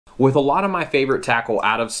With a lot of my favorite tackle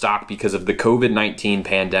out of stock because of the COVID-19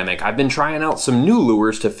 pandemic, I've been trying out some new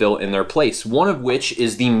lures to fill in their place, one of which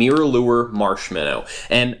is the MirrOlure Marsh Minnow.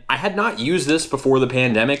 And I had not used this before the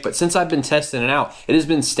pandemic, but since I've been testing it out, it has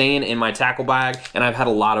been staying in my tackle bag, and I've had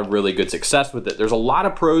a lot of really good success with it. There's a lot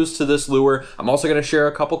of pros to this lure. I'm also going to share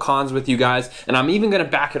a couple cons with you guys, and I'm even going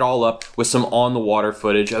to back it all up with some on-the-water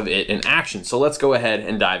footage of it in action. So let's go ahead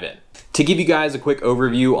and dive in. To give you guys a quick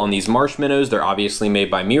overview on these marsh minnows, they're obviously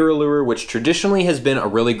made by MirrOlure, which traditionally has been a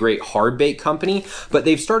really great hard bait company, but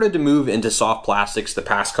they've started to move into soft plastics the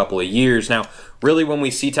past couple of years. Now, really when we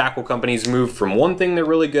see tackle companies move from one thing they're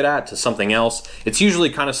really good at to something else, it's usually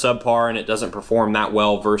kind of subpar and it doesn't perform that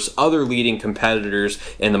well versus other leading competitors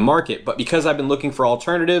in the market. But because I've been looking for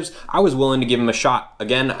alternatives, I was willing to give them a shot.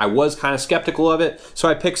 Again, I was kind of skeptical of it, so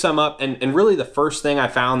I picked some up, and really the first thing I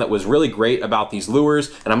found that was really great about these lures,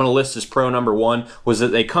 and I'm going to list as pro number one, was that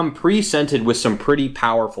they come pre-scented with some pretty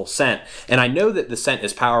powerful scent. And I know that the scent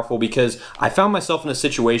is powerful because I found myself in a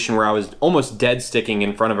situation where I was almost dead sticking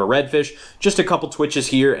in front of a redfish, just a couple twitches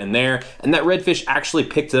here and there, and that redfish actually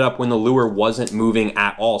picked it up when the lure wasn't moving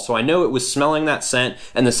at all. So I know it was smelling that scent,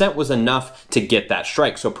 and the scent was enough to get that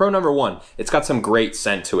strike. So pro number one, it's got some great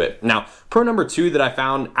scent to it. Now, pro number two that I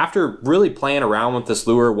found after really playing around with this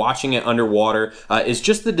lure, watching it underwater, is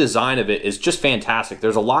just the design of it is just fantastic.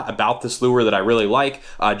 There's a lot about this lure that I really like,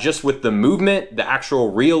 just with the movement, the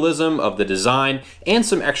actual realism of the design, and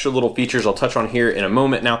some extra little features I'll touch on here in a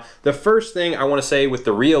moment. Now, the first thing I want to say with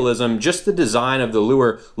the realism, just the design of the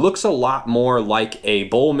lure looks a lot more like a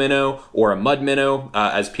bowl minnow or a mud minnow,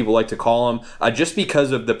 as people like to call them, just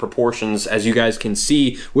because of the proportions. As you guys can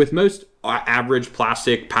see, with most average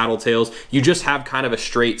plastic paddle tails, you just have kind of a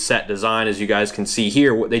straight set design. As you guys can see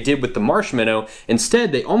here, what they did with the marsh minnow,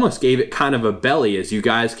 instead they almost gave it kind of a belly. As you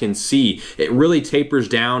guys can see, it really tapers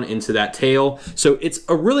down into that tail, so it's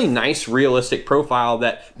a really nice realistic profile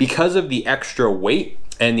that, because of the extra weight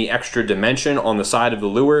and the extra dimension on the side of the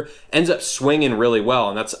lure, ends up swinging really well.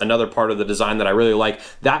 And that's another part of the design that I really like.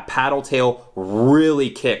 That paddle tail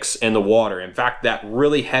really kicks in the water. In fact, that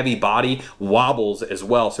really heavy body wobbles as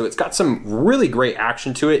well. So it's got some really great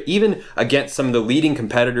action to it. Even against some of the leading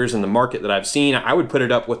competitors in the market that I've seen, I would put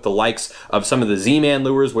it up with the likes of some of the Z-Man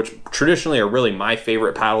lures, which traditionally are really my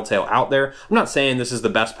favorite paddle tail out there. I'm not saying this is the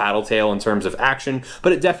best paddle tail in terms of action,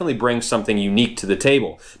 but it definitely brings something unique to the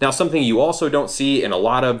table. Now, something you also don't see in a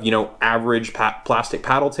lot of, average plastic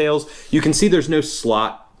paddle tails, you can see there's no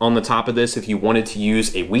slot on the top of this if you wanted to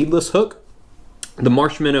use a weedless hook. The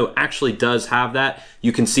Marsh Minnow actually does have that.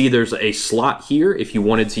 You can see there's a slot here if you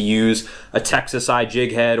wanted to use a Texas eye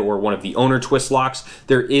jig head or one of the owner twist locks.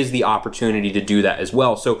 There is the opportunity to do that as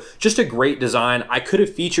well. So just a great design. I could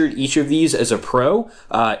have featured each of these as a pro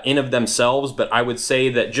in of themselves, but I would say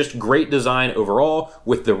that just great design overall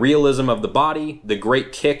with the realism of the body, the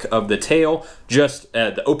great kick of the tail, just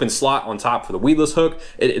the open slot on top for the weedless hook.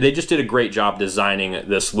 They just did a great job designing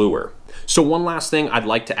this lure. So one last thing I'd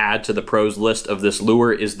like to add to the pros list of this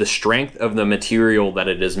lure is the strength of the material that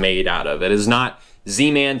it is made out of. It is not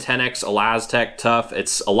Z-Man 10X Elastec tough.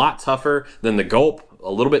 It's a lot tougher than the Gulp, a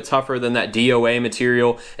little bit tougher than that DOA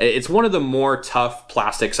material. It's one of the more tough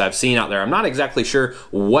plastics I've seen out there. I'm not exactly sure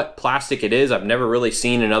what plastic it is. I've never really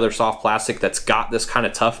seen another soft plastic that's got this kind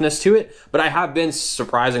of toughness to it, but I have been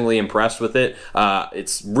surprisingly impressed with it.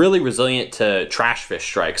 It's really resilient to trash fish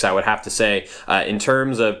strikes, I would have to say, in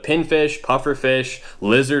terms of pinfish, pufferfish,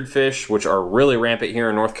 lizardfish, which are really rampant here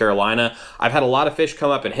in North Carolina. I've had a lot of fish come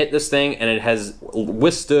up and hit this thing, and it has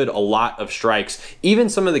withstood a lot of strikes. Even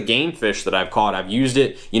some of the game fish that I've caught, I've used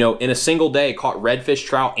it, in a single day, caught redfish,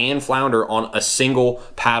 trout, and flounder on a single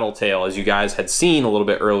paddle tail, as you guys had seen a little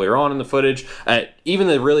bit earlier on in the footage. Even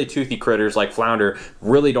the really toothy critters like flounder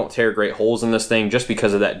really don't tear great holes in this thing just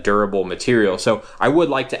because of that durable material. So I would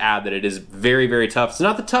like to add that it is very, very tough. It's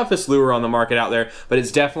not the toughest lure on the market out there, but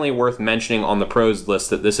it's definitely worth mentioning on the pros list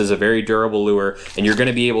that this is a very durable lure, and you're going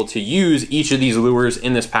to be able to use each of these lures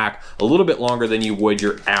in this pack a little bit longer than you would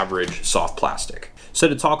your average soft plastic. So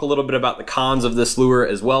to talk a little bit about the cons of this lure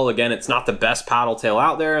as well, again, it's not the best paddle tail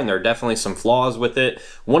out there, and there are definitely some flaws with it.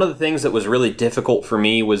 One of the things that was really difficult for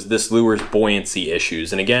me was this lure's buoyancy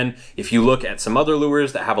issues. And again, if you look at some other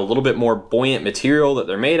lures that have a little bit more buoyant material that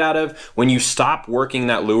they're made out of, when you stop working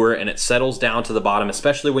that lure and it settles down to the bottom,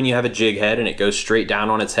 especially when you have a jig head and it goes straight down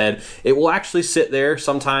on its head, it will actually sit there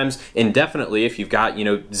sometimes indefinitely. If you've got,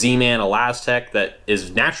 Z-Man Elastec that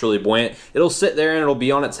is naturally buoyant, it'll sit there and it'll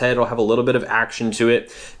be on its head. It'll have a little bit of action to into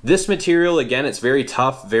it. This material, again, it's very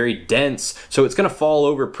tough, very dense, so it's gonna fall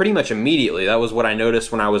over pretty much immediately. That was what I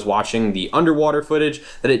noticed when I was watching the underwater footage,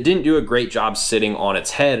 that it didn't do a great job sitting on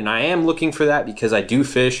its head, and I am looking for that because I do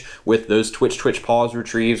fish with those twitch paws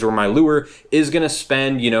retrieves where my lure is gonna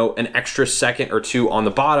spend, you know, an extra second or two on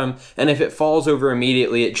the bottom, and if it falls over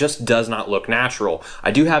immediately, it just does not look natural.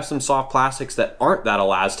 I do have some soft plastics that aren't that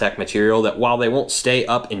Elastec material that while they won't stay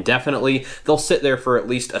up indefinitely, they'll sit there for at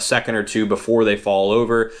least a second or two before they fall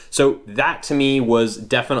over. So that to me was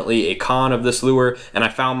definitely a con of this lure, and I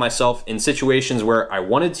found myself in situations where I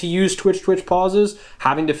wanted to use twitch pauses,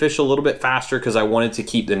 having to fish a little bit faster because I wanted to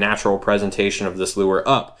keep the natural presentation of this lure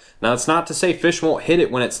up. Now, it's not to say fish won't hit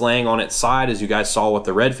it when it's laying on its side, as you guys saw with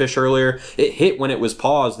the redfish earlier. It hit when it was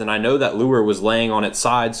paused, and I know that lure was laying on its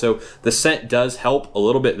side, so the scent does help a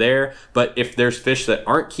little bit there. But if there's fish that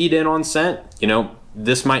aren't keyed in on scent, you know,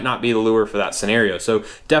 this might not be the lure for that scenario. So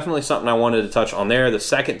definitely something I wanted to touch on there. The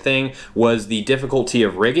second thing was the difficulty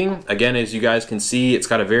of rigging. Again, as you guys can see, it's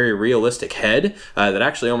got a very realistic head that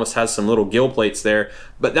actually almost has some little gill plates there,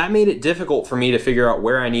 but that made it difficult for me to figure out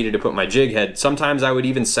where I needed to put my jig head. Sometimes I would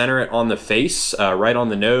even center it on the face, right on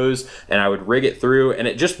the nose, and I would rig it through, and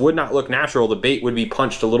it just would not look natural. The bait would be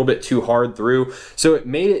punched a little bit too hard through, so it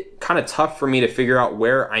made it kind of tough for me to figure out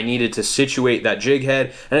where I needed to situate that jig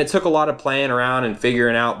head, and it took a lot of playing around and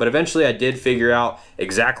figuring out, but eventually I did figure out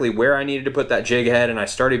exactly where I needed to put that jig head, and I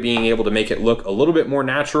started being able to make it look a little bit more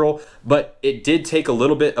natural, but it did take a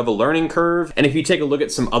little bit of a learning curve. And if you take a look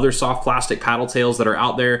at some other soft plastic paddle tails that are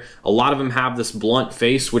out there, a lot of them have this blunt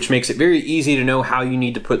face, which makes it very easy to know how you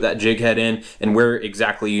need to put that jig head in and where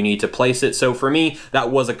exactly you need to place it. So for me,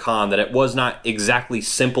 that was a con, that it was not exactly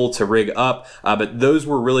simple to rig up, but those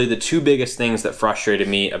were really the two biggest things that frustrated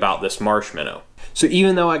me about this marsh minnow. So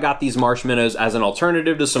even though I got these marsh minnows as an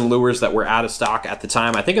alternative to some lures that were out of stock at the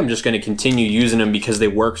time, I think I'm just going to continue using them because they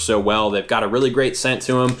work so well. They've got a really great scent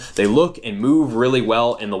to them. They look and move really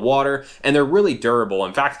well in the water, and they're really durable.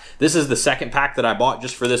 In fact, this is the second pack that I bought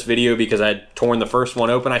just for this video because I had torn the first one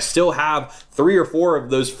open. I still have 3 or 4 of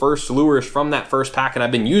those first lures from that first pack, and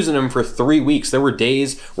I've been using them for 3 weeks. There were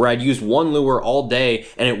days where I'd use one lure all day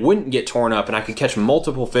and it wouldn't get torn up, and I could catch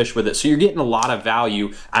multiple fish with it. So you're getting a lot of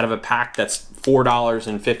value out of a pack that's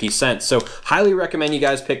 $4.50. So highly recommend you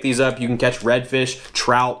guys pick these up. You can catch redfish,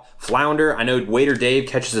 trout, flounder. I know Waiter Dave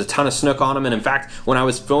catches a ton of snook on them, and in fact, when I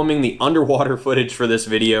was filming the underwater footage for this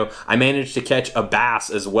video, I managed to catch a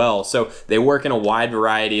bass as well. So they work in a wide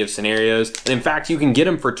variety of scenarios, and in fact, you can get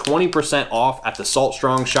them for 20% off at the Salt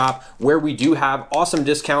Strong shop, where we do have awesome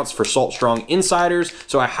discounts for Salt Strong insiders,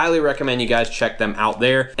 so I highly recommend you guys check them out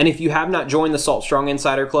there. And if you have not joined the Salt Strong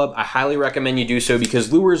Insider Club, I highly recommend you do so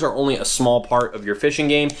because lures are only a small part of your fishing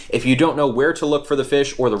game. If you don't know where to look for the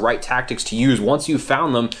fish or the right tactics to use once you've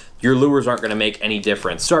found them, your lures aren't going to make any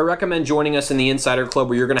difference. So I recommend joining us in the Insider Club,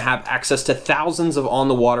 where you're going to have access to thousands of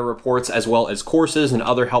on-the-water reports, as well as courses and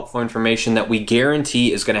other helpful information that we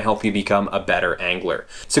guarantee is going to help you become a better angler.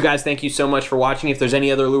 So guys, thank you so much for watching. If there's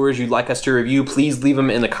any other lures you'd like us to review, please leave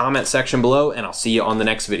them in the comment section below, and I'll see you on the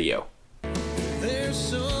next video. There's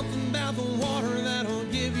something about the water that'll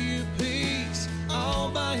give you peace,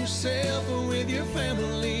 all by yourself or with your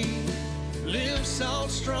family. Live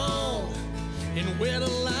Salt Strong and wear the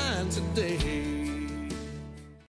line today.